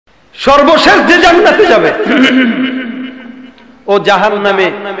সর্বশেষ যে জান্নাতে যাবে ও জাহান্নামে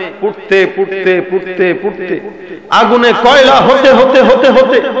পুড়তে পুড়তে পুড়তে পুড়তে আগুনে কয়লা হতে হতে হতে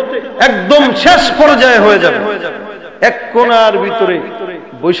হতে একদম শেষ পর্যায়ে হয়ে যাবে। এক কোণার ভিতরে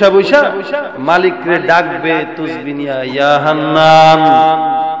বৈশা বৈশা মালিকরে ডাকবে তুসবিহ নিয়া, ইয়া হান্নান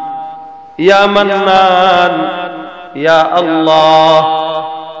ইয়া মান্নান ইয়া আল্লাহ।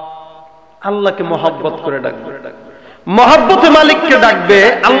 আল্লাহকে মহব্বত করে ডাকবে, মহব্বতে মালিককে ডাকবে।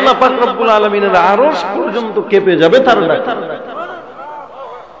 আল্লাহ পাক রব্বুল আলামিনের আরশ পর্যন্ত কেঁপে যাবে তার ডাক।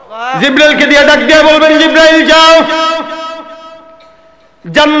 জিবরাইলকে দিয়ে ডাক দিয়ে বলবেন, জিবরাইল যাও,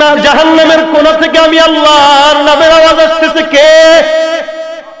 জান্নাত জাহান্নামের কোণা থেকে আমি আল্লাহর নামের আওয়াজ আসতেছে, কে?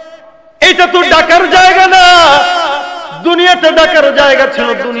 এটা তো ডাকার জায়গা না, দুনিয়াতে ডাকার জায়গা ছিল,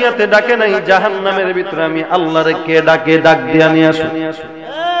 দুনিয়াতে ডাকে নাই, জাহান্নামের ভিতরে আমি আল্লাহরে কে ডাকে, ডাক দিয়া নিয়ে আসো।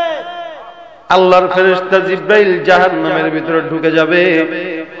 আল্লাহর ফেরেশতা জিবরাইল জাহান্নামের ভিতরে ঢুকে যাবে,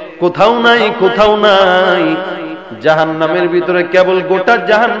 কোথাও নাই, কোথাও নাই। জাহান্নামের ভিতরে কেবল গোটা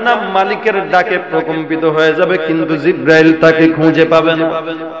জাহান্নাম মালিকের ডাকে প্রকম্পিত হয়ে যাবে, কিন্তু জিবরাইল তাকে খুঁজে পাবে না।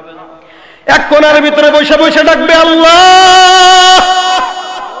 এক কোণার ভিতরে বসে বসে ডাকবে আল্লাহ,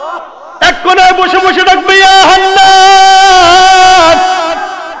 এক কোণায় বসে বসে ডাকবে ইয়া হান্নান,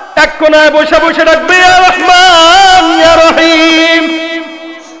 এক কোণায় বসে বসে ডাকবে ইয়া রহমান ইয়া রহিম।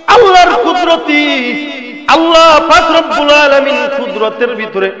 আল্লাহর কুদরতি, আল্লাহ পাক রব্বুল আলামিন কুদরতের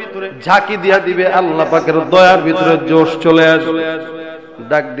ভিতরে ঝাঁকি দিয়া দিবে, আল্লাহ পাকের দয়ার ভিতরে জোশ চলে আসবে।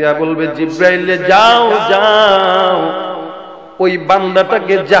 ডাক দিয়া বলবে, জিবরাইল যাও যাও, ওই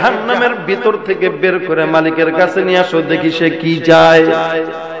বান্দাটাকে জাহান্নামের ভিতর থেকে বের করে মালিকের কাছে নিয়ে আসো, দেখি সে কি চায়।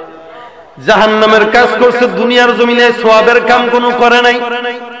 জাহান্নামের কাজ করছে, দুনিয়ার জমিনে সওয়াবের কাম কোনো করে নাই,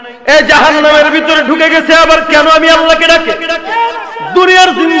 এই জাহান্নামের ভিতরে ঢুকে গেছে, আবার কেন আমি আল্লাহকে ডাকে? দুনিয়ার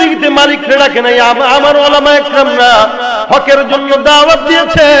জিন্দেগিতে মালিককে ডাকে নাই। আমার ওলামা একরামরা হকের জন্য দাওয়াত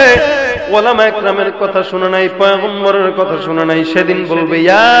দিয়েছে, ওলামা একরামের কথা শুনে নাই, পয়গম্বরের কথা শুনে নাই। সেদিন বলবে,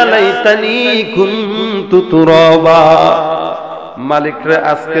 ইয়া লাইতানি কুনতু তুরাবা, মালিকরে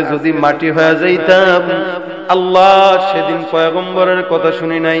আজকে যদি মাটি হয়ে যাইতাম। আল্লাহ সেদিন পয়গম্বরের কথা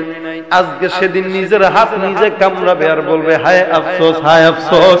শুনি নাই, আজকে সেদিন নিজের হাত নিজে কামড়াবে আর বলবে, হায় আফসোস, হায়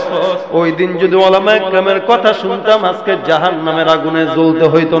আফসোস। ওই দিন যদি ওলামা একরামের কথা শুনতাম, আজকে জাহান্নামের আগুনে জ্বলতে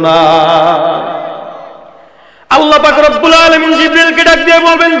হইতো না। আল্লাহ পাক রব্বুল আলামিন জিবরাইলকে ডাক দিয়ে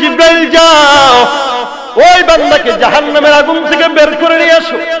বলবেন, জিবরাইল যাও, ওই বান্দাকে জাহান্নামের আগুন থেকে বের করে নিয়ে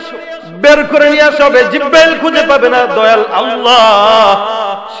আসো, বের করে নিয়ে আসো। জিবরাইল খুঁজে পাবে না, দয়াল আল্লাহ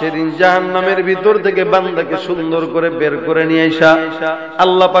সেদিন জাহান্নামের ভিতর থেকে বান্দাকে সুন্দর করে বের করে নিয়ে আসা,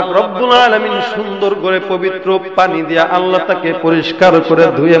 আল্লাহ পাক রব্বুল আলামিন সুন্দর করে পবিত্র পানি দিয়া আল্লাহ তাকে পরিষ্কার করে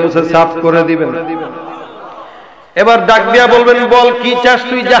ধুয়ে মুছে সাফ করে দিবেন। এবার ডাক দিয়া বলবেন, বল কি চাস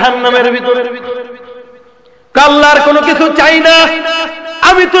তুই জাহান্নামের ভিতরে? আল্লাহর কোনো কিছু চাই না,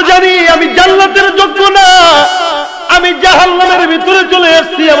 আমি তো জানি আমি জান্নাতের যোগ্য না, আমি জাহান্নামের ভিতরে চলে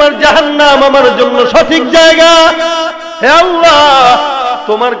এসেছি, আমার জাহান্নাম আমার জন্য সঠিক জায়গা। হে আল্লাহ,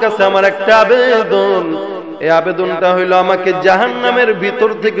 তোমার কাছে আমার একটা আবেদন, এই আবেদনটা হইল আমাকে জাহান্নামের ভিতর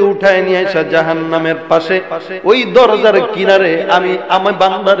থেকে উঠায় নিয়ে আসা, জাহান্নামের পাশে ওই দরজার কিনারে আমি আমার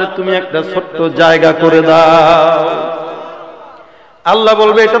বান্দারে তুমি একটা ছোট্ট জায়গা করে দাও। আল্লাহ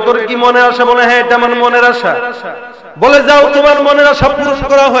বলবে, এটা তোর কি মনের আশা? বলে, হ্যাঁ এটা আমার মনের আশা। বলে, যাও, তোমার মনের আশা পূরণ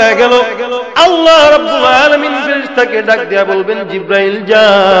করা হয়ে গেল। আল্লাহ রাব্বুল আলামিন ফেরেশতাকে ডাক দিয়া বলবেন, জিবরাইল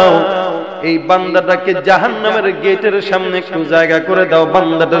যাও, এই বান্দাটাকে জাহান্নামের গেটের সামনে একটু জায়গা করে দাও,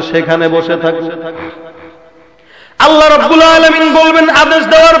 বান্দাটা সেখানে বসে থাকুক। আল্লাহ রাব্বুল আলামিন বলবেন, আদেশ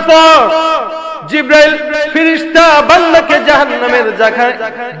দেওয়ার পর জিবরাইল ফেরেশতা বান্দাকে জাহান্নামের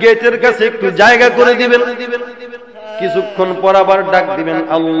গেটের কাছে একটু জায়গা করে দিবেন। কিছুক্ষণ পর আবার ডাক দিবেন,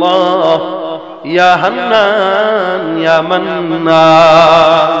 আল্লাহ ইয়া হান্নান ইয়া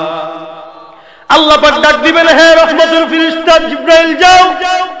মান্নান। আল্লাহ পাক ডাক দিবেন, হে রহমতের ফেরেশতা জিবরাইল যাও,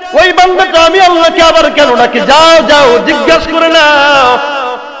 ওই বান্দাটা আমি আল্লাহকে আবার কেন ডাকে, যাও যাও জিজ্ঞাসা করে নাও।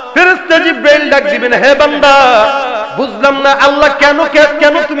 ফেরেশতা জিবরাইল ডাক দিবেন, হে বান্দা, বুঝলাম না আল্লাহ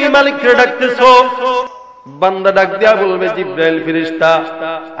কেন তুমি মালিককে ডাকতেছো? বান্দা ডাক দিয়া বলবে, জিবরাইল ফেরেশতা,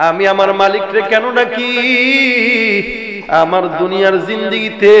 আমি আমার মালিকরে কেন ডাকি? আমার দুনিয়ার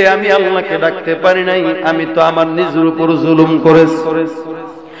জিন্দেগিতে আমি আল্লাহকে ডাকতে পারি নাই, আমি তো আমার নিজের উপর জুলুম করেছি।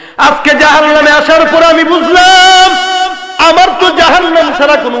 আজকে জাহান্নামে আসার পর আমি বুঝলাম আমার তো জাহান্নাম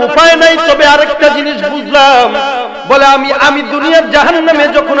ছাড়া কোনো উপায় নাই। তবে আরেকটা জিনিস বুঝলাম, বলে আমি দুনিয়ার জাহান্নামে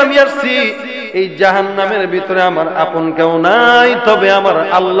যখন আমি আসছি, এই জাহান্নামের ভিতরে আমার আপন কেউ নাই, তবে আমার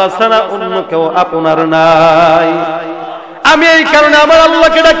আল্লাহ ছাড়া অন্য কেউ আপনার নাই। আমি এই কারণে আমার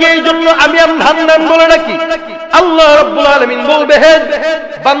আল্লাহকে ডাকি, এই জন্য আমি হান্নান বলে ডাকি। আল্লাহ রাব্বুল আলামিন বলবে, হে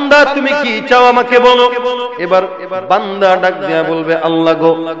বান্দা তুমি কি চাও আমাকে বলো। এবার বান্দা ডাক দিয়া বলবে, আল্লাহ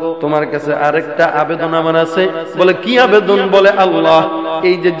গো তোমার কাছে আরেকটা আবেদন আমার আছে। বলে কি আবেদন? বলে আল্লাহ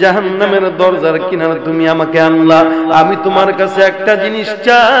এই যে জাহান্নামের দরজার কিনারে তুমি আমাকে আনলা, আমি তোমার কাছে একটা জিনিস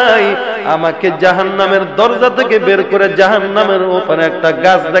চাই, আমাকে জাহান্নামের দরজা থেকে বের করে জাহান্নামের ওপারে একটা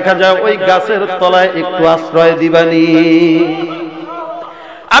গাছ দেখা যায়, ওই গাছের তলায় একটু আশ্রয় দিবানি।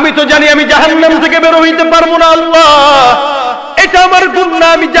 আমি তো জানি আমি জাহান্নাম থেকে বের হইতে পারবো না আল্লাহ, এটা আমার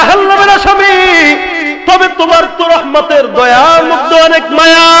গুনাহ, আমি জাহান্নামের আসামি। তবে তোমার তো রহমতের দয়ার মধ্যে অনেক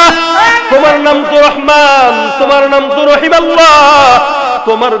মায়া, তোমার নাম তো রহমান, তোমার নাম তো রহিম। আল্লাহ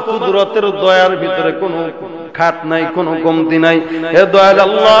তোমার কুদরতের দয়ার ভিতরে কোনো খাত নাই, কোনো কমতি নাই। হে দয়াল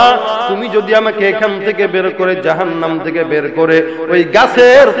আল্লাহ তুমি যদি আমাকে এখান থেকে বের করে জাহান্নাম থেকে বের করে ওই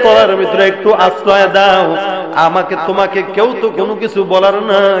গাছের তলার ভিতরে একটু আশ্রয় দাও, আমাকে তোমাকে কেউ তো কোনো কিছু বলার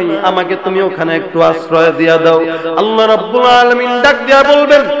নাই, আমাকে তুমি ওখানে একটু আশ্রয় দিয়া দাও। আল্লাহ রাব্বুল আলামিন ডাক দিয়া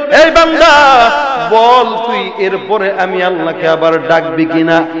বলবেন, এই বান্দা বল তুই এরপরে আমি আল্লাহকে আবার ডাকবি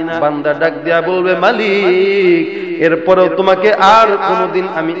কিনা। বান্দা ডাক দিয়া বলবে, মালিক এরপরেও তোমাকে আর কোনোদিন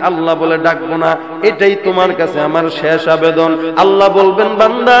আমি আল্লাহ বলে ডাকবো না, এটাই তোমার কাছে আমার শেষ আবেদন। আল্লাহ বলবেন,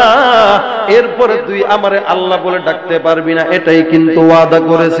 বান্দা এরপরে তুই আমারে আল্লাহ বলে ডাকতে পারবি না, এটাই কিন্তু ওয়াদা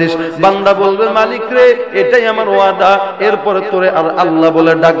করেছিস। বান্দা বলবে, মালিক রে এটাই আমার ওয়াদা, এরপরে তোরে আর আল্লাহ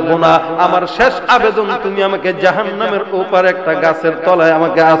বলে ডাকবো না, আমার শেষ আবেদন তুমি আমাকে জাহান্নামের ওপারে একটা গাছের তলায়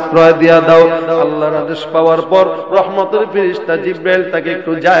আমাকে আশ্রয় দিয়া দাও। আল্লাহর আদেশ পাওয়ার পর রহমতের ফেরেশতা জিবরাইল তাকে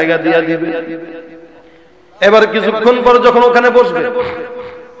একটু জায়গা দিয়া দিবে। এবার কিছুক্ষণ পর যখন ওখানে বসবে,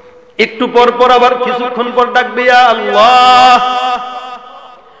 একটু পর পর আবার কিছুক্ষণ পর ডাকবে, ইয়া আল্লাহ।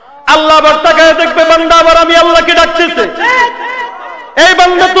 আল্লাহ আবার তাকায় দেখবে বান্দা আবার আমি আল্লাহকে ডাকতেছে। এই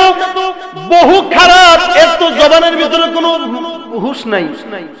বান্দা তো বহু খারাপ, এর তো জবানের ভিতরে কোনো হুঁশ নাই।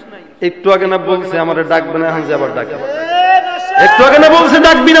 একটু আগে না বলছে আমারে ডাকবে না, এখন যে আবার ডাকে। একটু আগে না বলছে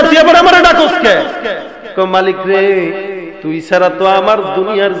ডাকবি না, তুই আবার আমারে ডাকস কে? মালিক রে তুই ছাড়া তো আমার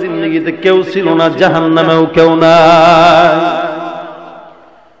দুনিয়ার জিন্দেগিতে কেউ ছিল না, জাহান্নামেও কেউ নাই।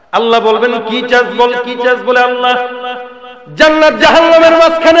 আল্লাহ বলবেন, কি চাস বল, কি চাস? বলে আল্লাহ জান্নাত জাহান্নামের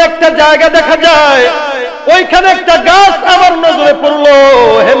মাঝখানে একটা জায়গা দেখা যায়, ওইখানে একটা গাছ আমার নজরে পড়লো।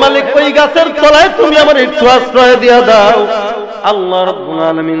 হে মালিক ওই গাছের তলায় তুমি আমার একটু আশ্রয় দিয়া দাও। আল্লাহ রাব্বুল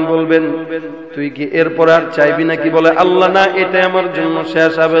আলামিন বলবেন, তুই কি এরপর আর চাইবি নাকি? বলে আল্লাহ না, এটাই আমার জন্য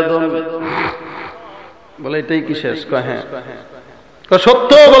শেষ আবেদন। বলে এটাই কি শেষ? হ্যাঁ।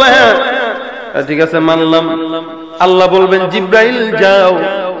 সত্য? বলে হ্যাঁ। ঠিক আছে মানলাম। আল্লাহ বলবেন, জিবরাইল যাও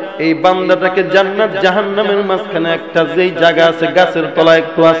এই বান্দাটাকে জান্নাত জাহান্নামের মাঝখানে একটা যেই জায়গা আছে গাছের তলায়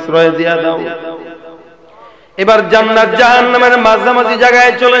একটু আশ্রয় দিয়া দাও। এবার জান্নাত জাহান্নামের মাঝামাঝি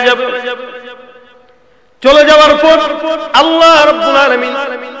জায়গায় চলে যাবে। চলে যাওয়ার পর আল্লাহ রাব্বুল আলামিন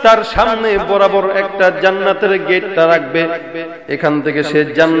তার সামনে বরাবর একটা জান্নাতের গেটটা রাখবে। এখান থেকে সে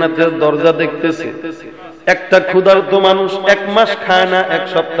জান্নাতের দরজা দেখতেছে। একটা ক্ষুধার্ত মানুষ 1 মাস খায় না, 1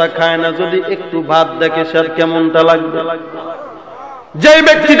 সপ্তাহ খায় না, যদি একটু ভাত দেখে সে কেমনটা লাগবে? যে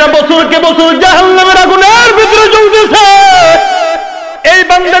ব্যক্তিটা বছরকে বছর জাহান্নামের আগুনের ভিতরে জ্বলতেছে, এই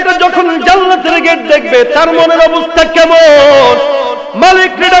বান্দাটা যখন জান্নাতের গেট দেখবে তার মনের অবস্থা কেমন?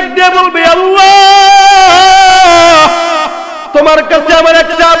 মালিক ডাক দিয়ে বলবে, আল্লাহ তোমার কাছে আমার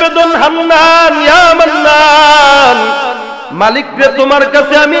একটা আবেদন, হান্নান ইয়া মান্নান, মালিক রে তোমার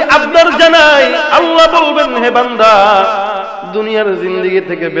কাছে আমি আবদার জানাই। আল্লাহ বলবেন, হে বান্দা দুনিয়ার জিন্দেগি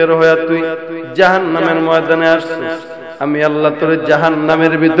থেকে বের হয়ে তুই জাহান্নামের ময়দানে আসছিস, আমি আল্লাহ তোরে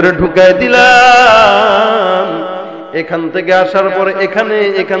জাহান্নামের ভিতরে ঢুকাই দিলাম। এখান থেকে আসার পরে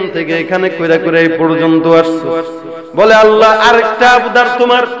এখান থেকে এখানে কইরা কইরা এই পর্যন্ত আসছিস। বলে আল্লাহ আরেকটা আবদার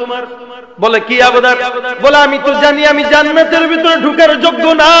তোমার। বলে কি আবদার? বলে আমি তো জানি আমি জান্নাতের ভিতরে ঢোকার যোগ্য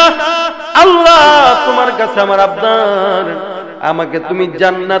না। আল্লাহ তোমার কাছে আমার আবদার, আমাকে তুমি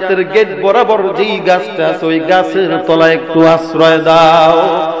জান্নাতের গেট বরাবর যেই গাছটা আছে ওই গাছের তলায় একটু আশ্রয় দাও।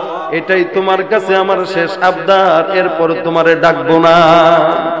 এটাই তোমার কাছে আমার শেষ আবদার, এরপর তোমারে ডাকবো না।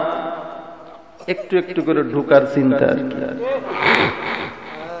 একটু একটু করে ঢোকার চিন্তা।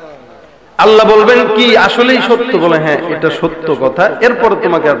 আল্লাহ বলবেন, কি আসলেই সত্য? বলে হ্যাঁ এটা সত্য কথা, এরপর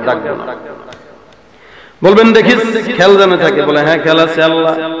তোমাকে আর ডাকবো না। বলবেন দেখিস খেয়াল জানে থাকে? বলে হ্যাঁ খেয়াল আছে।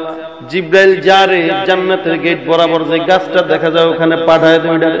 আল্লাহ জিবরাইল যারে জান্নাতের গেট বরাবর যে গাছটা দেখা যায় ওখানে পাঠায়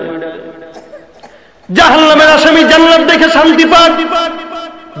দেয়। জাহান্নামের আসামি জান্নাত দেখে শান্তি পায়,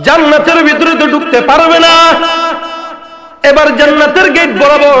 জান্নাতের ভিতরে তো ঢুকতে পারবে না। এবার জান্নাতের গেট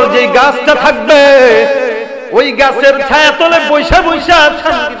বরাবর যে গাছটা থাকবে ওই গাছের ছায়া তলে বৈশা বৈশা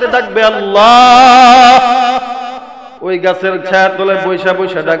শান্তিতে ডাকবে আল্লাহ। ওই গাছের ছায়া তলে বৈশা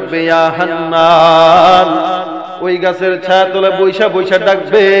বৈশা ডাকবে ইয়া হান্নান, ও ওই গাছের ছায়া তলে বৈশা বৈশা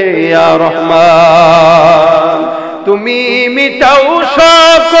ডাকবে ইয়া রহমান। তুমি মিটাও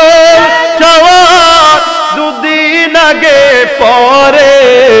সকল চাওয়া, দুদিন আগে পরে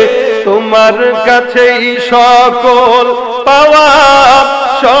তোমার কাছেই সকল পাওয়া,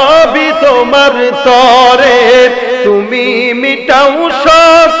 সবই তোমার তরে। তুমি মিটাও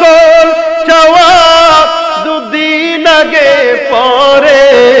সকল চাওয়া, দুদিন আগে পরে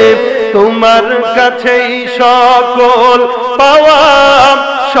তোমার কাছেই সকল পাওয়া,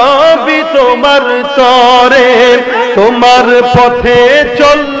 সবই তোমার তরে। তোমার পথে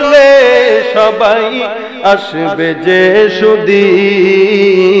চললে সবাই আসবে যে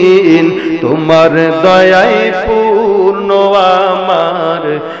সুদিন, তোমার দয়ায় পূর্ণ আমার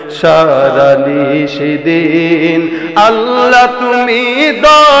সারা নিশিদিন। আল্লাহ তুমি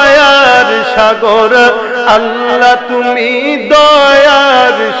দয়ার সাগর, আল্লাহ তুমি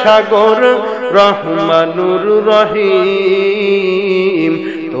দয়ার সাগর, রহমানুর রহিম।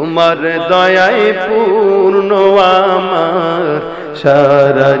 তোমার দয়ায় পূর্ণ আমার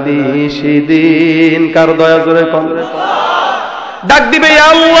সারা নিশিদিন। কার দয়া জোরে কম ডাক দিবে ইয়া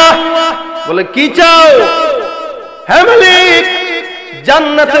আল্লাহ, বলে কি চাও? হে মালিক,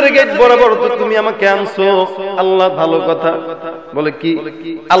 জান্নাতের গেট বরাবর তো তুমি আমাকে আনছো। আল্লাহ ভালো কথা, বলে কি?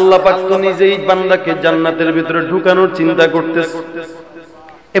 আল্লাহ পাক তো নিজেই বান্দাকে জান্নাতের ভিতরে ঢুকানোর চিন্তা করতেছে।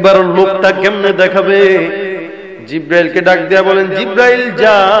 এবার লোকটা কেমনে দেখাবে? জিব্রাইলকে ডাক দেয়া বলেন, জিব্রাইল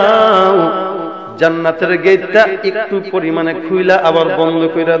যাও, জান্নাতের গেটটা একটু পরিমাণে খুইলা আবার বন্ধ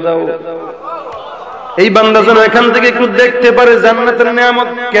কইরা দাও। এই বান্দা যেন এখান থেকে একটু দেখতে পারে জান্নাতের নিয়ামত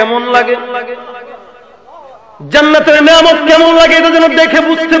কেমন লাগে, জান্নাতের নিয়ামত কেমন লাগে, এটা যেন দেখে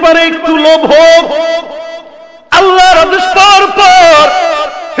বুঝতে পারে, একটু লোভ হোক। আল্লাহর আদেশ পাওয়ার পর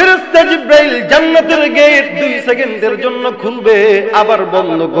ফেরেশতা জিব্রাইল জান্নাতের গেট 2 সেকেন্ডের জন্য খুলবে, আবার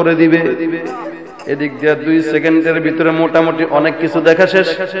বন্ধ করে দিবে। এদিক দিয়ে 2 সেকেন্ডের ভিতরে মোটামুটি অনেক কিছু দেখা শেষ।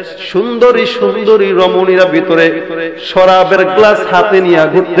 সুন্দরী সুন্দরী রমণীরা ভিতরে শরাবের গ্লাস হাতে নিয়ে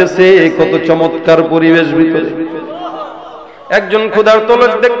ঘুরতেছে, কত চমৎকার পরিবেশ ভিতরে। একজন ক্ষুধার্ত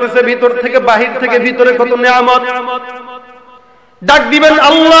লোক দেখতেছে ভিতর থেকে বাহির থেকে ভিতরে কত নিয়ামত। ডাক দিবেন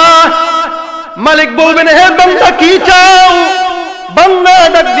আল্লাহ, মালিক বলবেন হে বান্দা কি চাও? বান্দা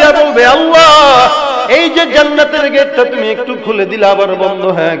ডাক দিয়া বলবে আল্লাহ এই যে জান্নাতের গেটটা তুমি একটু খুলে দিলে আবার বন্ধ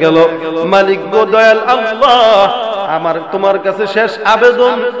হয়ে গেল। মালিক গো দয়াল আল্লাহ, আমার তোমার কাছে শেষ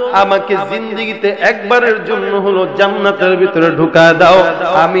আবেদন, আমাকে জিন্দেগিতে একবারের জন্য হলো জান্নাতের ভিতরে ঢুকায় দাও।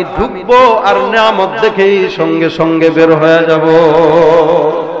 আমি ঢুকবো আর নিয়ামত দেখেই সঙ্গে সঙ্গে বের হয়ে যাব।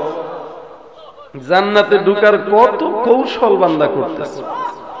 জান্নাতে ঢুকার কত কৌশল বান্দা করতেছে।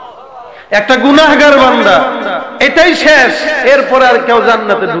 একটা গুনাহগার বান্দা, এটাই শেষ, এরপর আর কেউ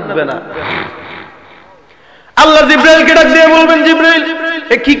জান্নাতে ঢুকবে না। আল্লাহ জিব্রাইলকে ডাক দিয়ে বলবেন, জিব্রাইল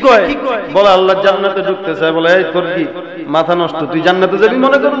এ কি কয়? বলে আল্লাহ জান্নাতে ঢুকতে চায়। বলে এই তোর কি মাথা নষ্ট, তুই জান্নাতে যাবি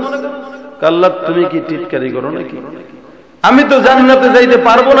মনে করো? আল্লাহ তুমি কি টিটকারি করো নাকি? আমি তো জান্নাতে যাইতে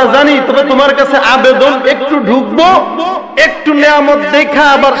পারবো না জানি, তবে তোমার কাছে আবেদন, একটু ঢুকবো, একটু নিয়ামত দেখা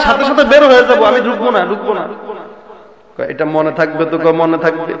আবার সাথে সাথে বের হয়ে যাবো। আমি ঢুকবো না, ঢুকবো না। এটা মনে থাকবে তো? মনে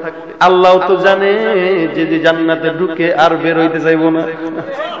থাকবে। আল্লাহ তো জানে যে জান্নাতে ঢুকে আর বের হইতে চাইবো না।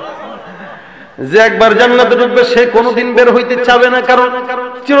 যে একবার জান্নাতে ঢুকবে সে কোনোদিন বের হইতে চাবে না, কারণ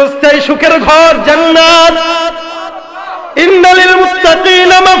চিরস্থায়ী সুখের ঘর জান্নাত। ইন্নালিল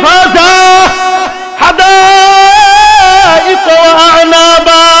মুত্তাকিনা মাফাজা হাদাইক ওয়া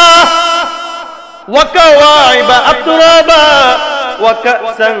আনাবা ওয়া কাওয়াইবা আতরাবা ওয়া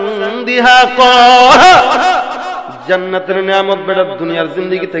কাসান দিহাকা। জান্নাতের নিয়ামত বেটা দুনিয়ার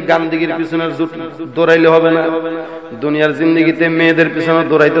জিন্দেগিতে গান্দিগির পিছনে দৌড়াইলে হবে না। দুনিয়ার জিন্দেগিতে মেয়েদের পিছনে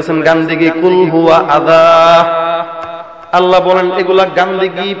দৌড়াইতেছেন গান্দিগি, কুল হুয়া আদা। আল্লাহ বলেন এগুলা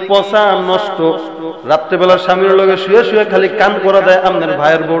গান্দিগি, পচা, নষ্ট। রাত্রেবেলা স্বামীর লগে শুয়ে শুয়ে খালি কান করা দেয়, আপনার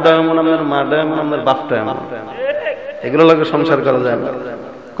ভাইয়ের বউটা এমন, আপনার মাটা এমন, আপনার বাপটা এমন। এগুলো লগে সংসার করা যায় না,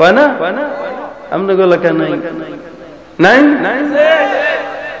 কয় না? আপনার গুলো কেন নাই? নাই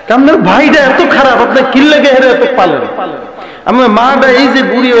আপনার ভাইটা এত খারাপ, আপনার কিল্লে গেহে এত পালেন। আমার মাটা এই যে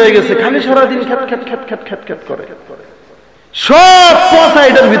বুড়ি হয়ে গেছে, খালি সারাদিন খ্যাট খ্যাট খ্যাট খ্যাট খ্যাট খ্যাট করে। সব পচা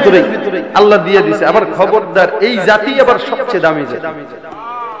এটার ভিতরে আল্লাহ দিয়ে দিছে। আবার খবরদার, এই জাতি আবার সবচেয়ে দামি জাতি।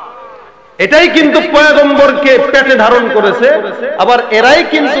 এটাই কিন্তু পয়গম্বরকে পেটে ধারণ করেছে, আবার এরাই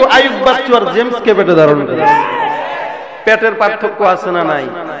কিন্তু আইয়ুব বাচ্চু আর জেমসকে পেটে ধারণ করেছে। পেটের পার্থক্য আছে না নাই?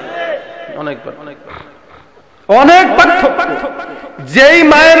 অনেক অনেক পার্থক্য। যেই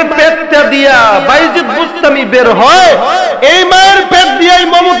মায়ের পেটটা দিয়া বাইজিদ বুস্তামি বের হয়, এই মায়ের পেট দিয়াই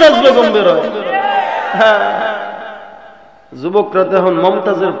মমতাজ বেগম বের হয়। যুবকরা এখন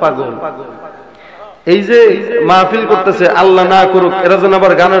মমতাজের পাগল। এই যে মাহফিল করতেছে, আল্লাহ না করুক এরা যেন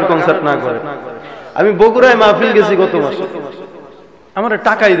আবার গানের কনসার্ট না করে। আমি বগুড়ায় মাহফিল গেছি গত মাসে, আমার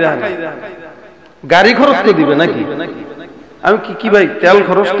টাকাই দেয় না, গাড়ি খরচ তো দিবে নাকি? আমি কি ভাই তেল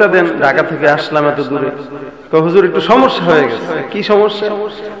খরচটা দেন, ঢাকা থেকে আসলাম এত দূরে। হুজুর একটু সমস্যা হয়ে গেছে। কি সমস্যা?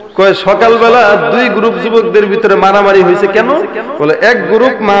 কয় সকালবেলা দুই গ্রুপ যুবকদের ভিতরে মারামারি হয়েছে। কেন? বলে এক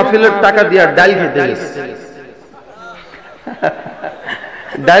গ্রুপ মাহফিলের টাকা দিয়া ডাইল খেতে গেছে।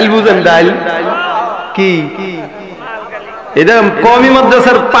 ডাইল বুঝেন? ডাইল কি? এটা কমি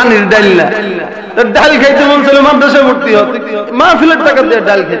মাদ্রাসার পানির ডাইল না, ডাল খাইতে মন ছিল মাদ্রাসায় ভর্তি হতে, মাহফিলের টাকা দিয়ে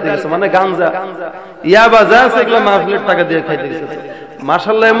ডাল খাইতে গেছে। মানে গাঞ্জা ইয়াবা যা আছে এগুলো মাহফিলের টাকা দিয়ে খাইতে গেছে।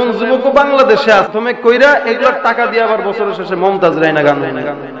 মাশাআল্লাহ এমন যুবক বাংলাদেশে আছে, তুমি কইরা এগুলোর টাকা দিয়ে আবার বছরের শেষে মমতাজ রাইনা গান হয় না।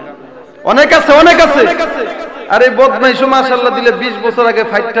 অনেক আছে, অনেক আছে। আরে বদমাইশো মাশাআল্লাহ দিলে 20 বছর আগে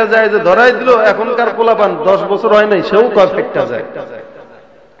ফাইটটা যায়, যে ধরাই দিল এখনকার পোলাপান 10 বছর হয় নাই সেও কয় ফাইটটা যায়।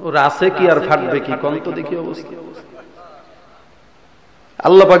 ওর আছে কি আর ফাটবে কি? কোন তো দেখি অবস্থা।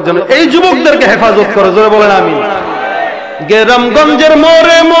 আল্লাহ পাক যেন এই যুবকদেরকে হেফাজত করে, জোরে বলেন আমিন। গ্রামগঞ্জের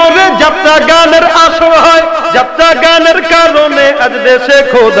মোড়ে মোড়ে যাত্রা গানের আসর হয়, যাত্রা গানের কারণে আজ দেশে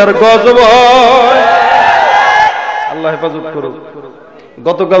খোদার গজব হয়। আল্লাহ হেফাজত করুক।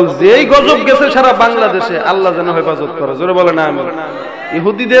 গতকাল যেই গজব গেছে সারা বাংলাদেশে, আল্লাহ যেন হেফাজত করে, জোরে বলেন আমিন।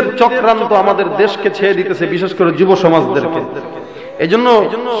 ইহুদিদের চক্রান্ত আমাদের দেশকে ছেয়ে দিতেছে, বিশেষ করে যুব সমাজদেরকে। এজন্য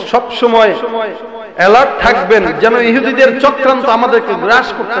সব সময় অ্যালার্ট থাকবেন যেন ইহুদিদের চক্রান্ত আমাদেরকে গ্রাস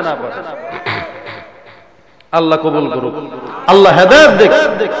করতে না পারে। আল্লাহ কবুল করুক, আল্লাহ হেদায়েত দেখ।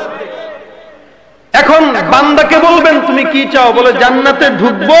 এখন বান্দাকে বলবেন তুমি কি চাও? বলে জান্নাতে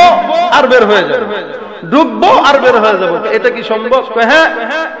ঢুকবো আর বের হয়ে যাবো, ঢুকবো আর বের হয়ে যাবো। এটা কি সম্ভব? হ্যাঁ।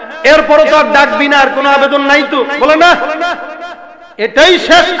 এরপরে তো আর ডাকবি না, আর কোনো আবেদন নাই তো? বলে না, এটাই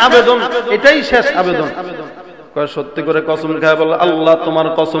শেষ আবেদন, এটাই শেষ আবেদন। সত্যি করে কসম খায় বলে আল্লাহ তোমার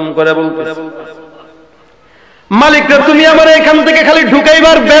কসম করে বলতেছে, মালিকরা তুমি আমার এখান থেকে খালি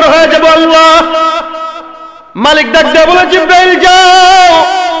ঢুকাইবার বের হয়ে যাবো। আল্লাহ মালিক ডাক দেয়া বলে জিব্রাইল যাও,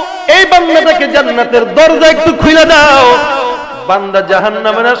 এই বান্দাটাকে জান্নাতের দরজা একটু খুলে দাও। বান্দা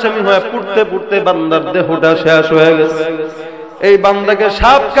জাহান্নামের আসামি হয়ে পুড়তে পুড়তে বান্দার দেহটা শেষ হয়ে গেছে। এই বান্দাকে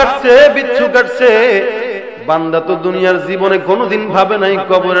সাপ কাটছে, বিচ্ছু কাটছে। বান্দা তো দুনিয়ার জীবনে কোনোদিন ভাবে নাই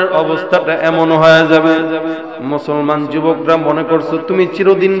কবরের অবস্থাটা এমন হয়ে যাবে। মুসলমান যুবকরা মনে করছো তুমি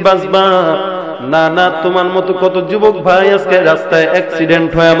চিরদিন বাঁচবা। না না, তোমার মতো কত যুবক ভাই আজকে রাস্তায়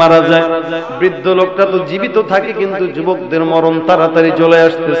অ্যাক্সিডেন্ট হয়ে মারা যায়। বৃদ্ধ লোকটা তো জীবিত থাকে, কিন্তু যুবকদের মরণ তাড়াতাড়ি চলে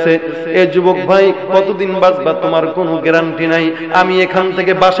আসতেছে। এই যুবক ভাই কতদিন বাঁচবা তোমার কোনো গ্যারান্টি নাই। আমি এখান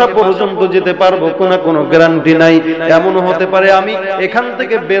থেকে বাসা পর্যন্ত যেতে পারবো কোনো গ্যারান্টি নাই। এমন হতে পারে আমি এখান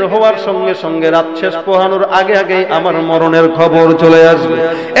থেকে বের হওয়ার সঙ্গে সঙ্গে রাত শেষ পোহানোর আগে আগেই আমার মরণের খবর চলে আসবে।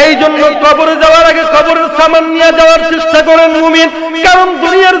 এই জন্য কবরে যাওয়ার আগে কবরের সামান নিয়ে যাওয়ার চেষ্টা করেন মুমিন। কারণ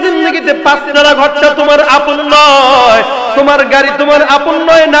দুনিয়ার জিন্দেগিতে 5 তারা ঘরটা তোমার আপন নয়, তোমার গাড়ি তোমার আপন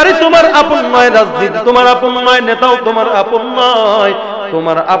নয়, নারী তোমার আপন নয়, রাজনীতি তোমার আপন নয়, নেতাও তোমার আপন নয়।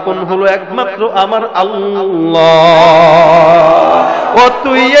 তোমার আপন হলো একমাত্র আমার আল্লাহ। ও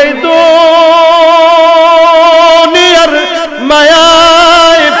তুই এই দুনিয়ার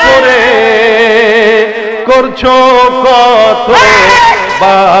মায়ায় পড়ে করছো কত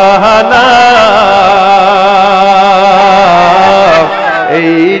বাহানা,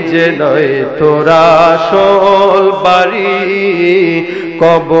 এই যে নয় তোরা আসল বাড়ি,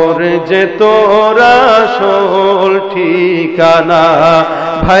 কবর যে তোরা আসল ঠিকানা।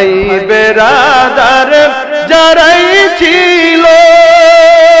 ভাই বেরাদার যারাই ছিল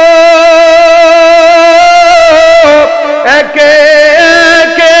একে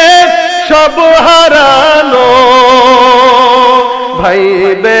একে সব হারানো, ভাই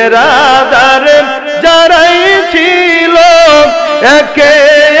বেরাদার যারাই ছিল একে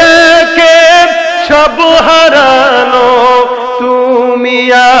একে সব হারানো। তুমি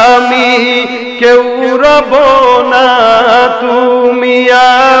আমি কেউ রব না, তুমি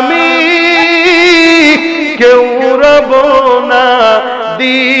আমি কেউ রব না,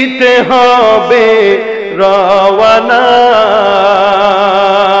 দিতে হবে রওয়ানা।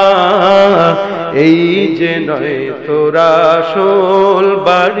 এই যে নয় তোরা আসল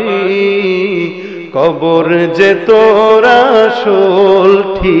বাড়ি, কবর যে তোরা আসল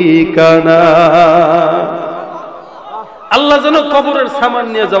ঠিকানা। আল্লাহ যেন কবরের সামান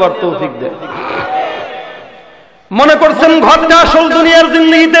নিয়ে যাওয়ার তৌফিক দেয়। মনে করছেন ঘরটা আসল দুনিয়ার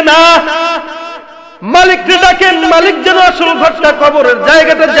জিন্দেগিতে না, মালিককে ডাকেন, মালিক যেন আসল ঘরটা কবরের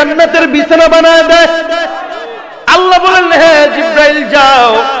জায়গাটা জান্নাতের বিছানা বানায় দেয়। আল্লাহ বলেন হ্যাঁ জিব্রাইল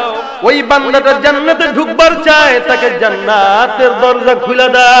যাও, ওই বান্দাটা জান্নাতে ঢুকবার চায়, তাকে জান্নাতের দরজা খুলে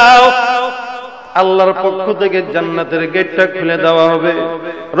দাও। আল্লাহর পক্ষ থেকে জান্নাতের গেটটা খুলে দেওয়া হবে,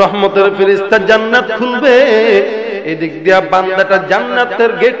 রহমতের ফেরেশতা জান্নাত খুলবে। এদিক দিয়া বান্দাটা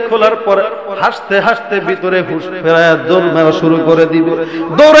জান্নাতের গেট খোলার পর হাসতে হাসতে ভিতরে হুঁশ ফেরায় দৌড় মারা শুরু করে দিবে।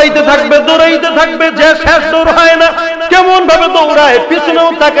 দৌড়াইতে থাকবে, যে শেষ দৌড় হয় না। কেমন ভাবে দৌড়ায়, পিছনেও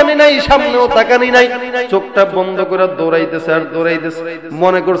তাকানি নাই, সামনেও তাকানি নাই, চোখটা বন্ধ করে দৌড়াইতেছে আর দৌড়াইতেছে।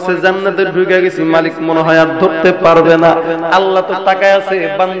 মনে করছে জান্নাতে ঢুকে গেছি, মালিক মনে হয় আর ধরতে পারবে না। আল্লাহ তো তাকায় আছে,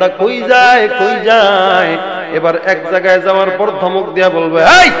 বান্দা কই যায়। এবার এক জায়গায় যাওয়ার পর ধমক দিয়া বলবে,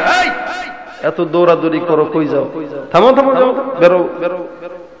 এই এত দৌড়াদৌড়ি করো, কই যাও, থামো, বেরো।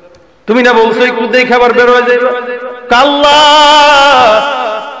 তুমি না বলছো একটু দেখে আবার বের হয়ে যাইবা। কাল্লা,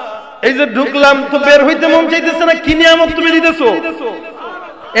 এই যে ঢুকলাম তো বের হইতে মন চাইতেছে না। কি নিয়ামত তুমি দিতেছো,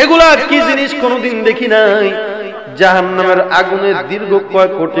 এগুলা কি জিনিস কোনোদিন দেখি নাই। জাহান্নামের আগুনে দীর্ঘ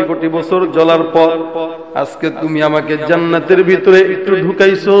কয়েক কোটি কোটি বছর জ্বলার পর আজকে তুমি আমাকে জান্নাতের ভিতরে একটু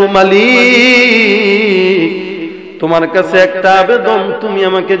ঢুকাইছো। মালিক, তোমার কাছে একটা আবেদন, তুমি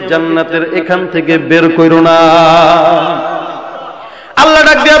আমাকে জান্নাতের এখান থেকে বের করো না। আল্লাহ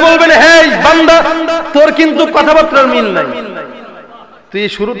ডাক দিয়া বলবেন, হে বান্দা, তোর কিন্তু কথাবার্তার মিল নাই, তুই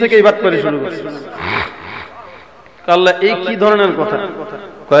শুরু থেকে এই বাত করে শুরু করছিস। আল্লাহ, এই কি ধরনের কথা?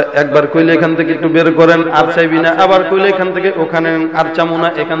 একবার কইলে এখান থেকে একটু বের করেন, আর চাইবি না। আবার কইলে এখান থেকে ওখানে, আর চামু না,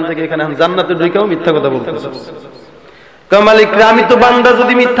 এখান থেকে এখানে। জান্নাতে ঢুকেও মিথ্যা কথা বলতেছ। মালিক, আমি তো বান্দা,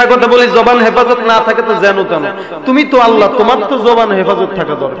 যদি মিথ্যা কথা বলি, জবান হেফাজত না থাকে তো যেন তেন। তুমি তো আল্লাহ, তোমার তো জবান হেফাজত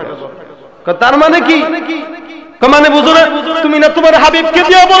থাকা দরকার। তার মানে কি? মানে বুঝো না, তুমি না তোমার হাবিবকে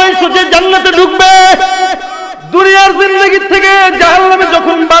দিয়ে বলেছো যে জান্নাতে ঢুকবে। দুনিয়ার জিন্দেগি থেকে জাহান্নামে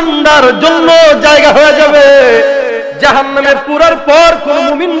যখন বান্দার জন্য জায়গা হয়ে যাবে, জাহান্নামে পুরার পর কোন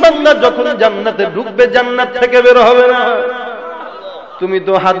মুমিন বান্দা যখন জান্নাতে ঢুকবে, জান্নাত থেকে বের হবে না। তুমি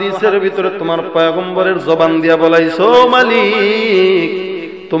তো হাদিসের ভিতরে তোমার পয়গম্বরের জবান দিয়া বলাইছো, মালিক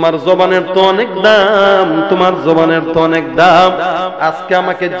তোমার জবানের তো অনেক দাম, তোমার জবানের তো অনেক দাম। আজকে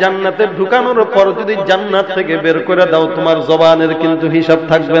আমাকে জান্নাতে ঢুকানোর পর যদি জান্নাত থেকে বের করে দাও, তোমার জবানের কিন্তু হিসাব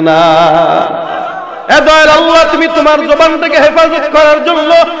থাকবে না। আল্লাহ, তুমি তোমার জবানটাকে হেফাজত করার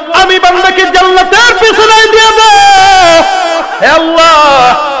জন্য আমি বান্দাকে জান্নাতের পিছনে দিয়ে দাও। হে আল্লাহ,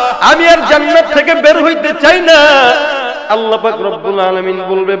 আমি আর জান্নাত থেকে বের হইতে চাই না। আল্লাহ পাক রব্বুল আলামিন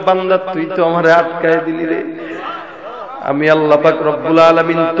বলবে, বান্দা তুই তো আমারে আটকায় দিলি রে। আমি আল্লাহ পাক রব্বুল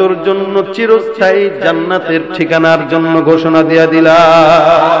আলামিন তোর জন্য চিরস্থায়ী জান্নাতের ঠিকানার জন্য ঘোষণা দিয়া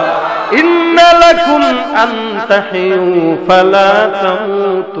দিলাম। ইন্না লাকুম আন তাহিউ ফালা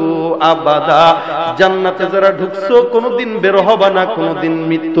তামুতু আবাদা। জান্নাতে যারা ঢুকছো কোনোদিন বের হবা না, কোনোদিন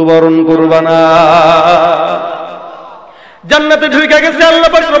মৃত্যুবরণ করবা না। জান্নাতে ঢুকে গেছে, আল্লাহ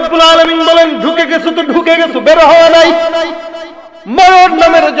পাক রব্বুল আলামিন বলেন, ঢুকে গেছো তো ঢুকে গেছো, বের হওয়া নাই। মরণ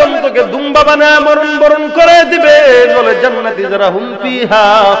নামের জন্তুকে দুম্বা বানায় মরণ বরণ করে দিবে। বলে জান্নাতি যারা হুম ফিহা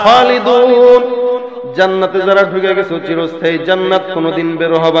খালিদুন। জান্নাতে যারা ঢুকে গেছো চিরস্থায়ী জান্নাত, কোনোদিন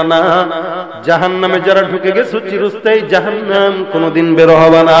বের হবে না। জাহান্নামে যারা ঢুকে গেছো চিরস্থায়ী জাহান্নাম, কোনোদিন বের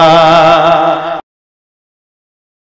হবে না।